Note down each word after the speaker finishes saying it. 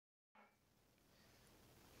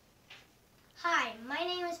Hi, my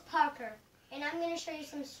name is Parker, and I'm going to show you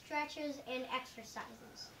some stretches and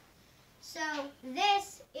exercises. So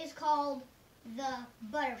this is called the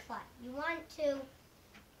butterfly. You want to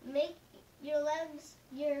make your legs,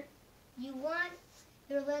 you want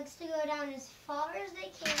your legs to go down as far as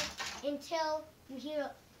they can until you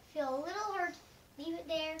feel a little hurt. Leave it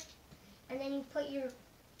there, and then you put your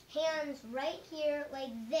hands right here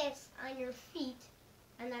like this on your feet,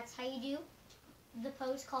 and that's how you do the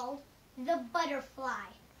pose called the butterfly.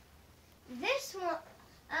 This one,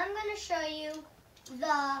 I'm going to show you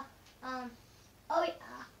the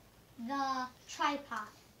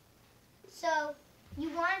tripod. So you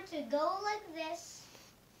want to go like this.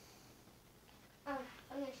 I'm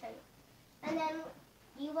going to show you. And then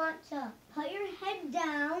you want to put your head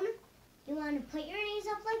down. You want to put your knees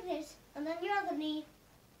up like this, and then your other knee,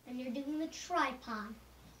 and you're doing the tripod.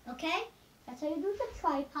 Okay? That's how you do the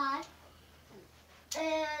tripod.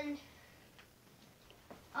 And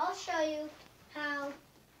I'll show you how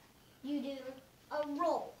you do a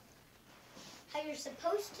roll. How you're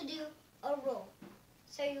supposed to do a roll.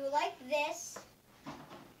 So you like this,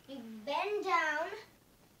 you bend down,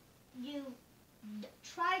 you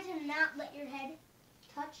try to not let your head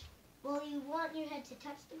touch. Well, you want your head to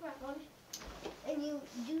touch the ground, and you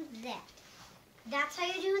do that. That's how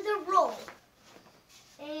you do the roll.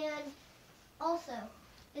 And also,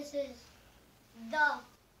 this is the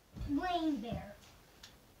Wayne Bear.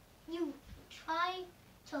 You try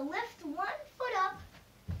to lift one foot up,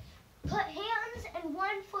 put hands and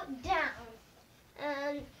one foot down,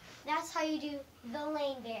 and that's how you do the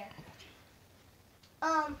Lane Bear.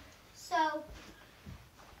 So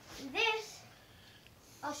this,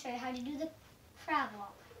 I'll show you how to do the crab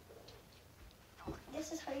walk.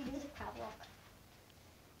 This is how you do the crab walk.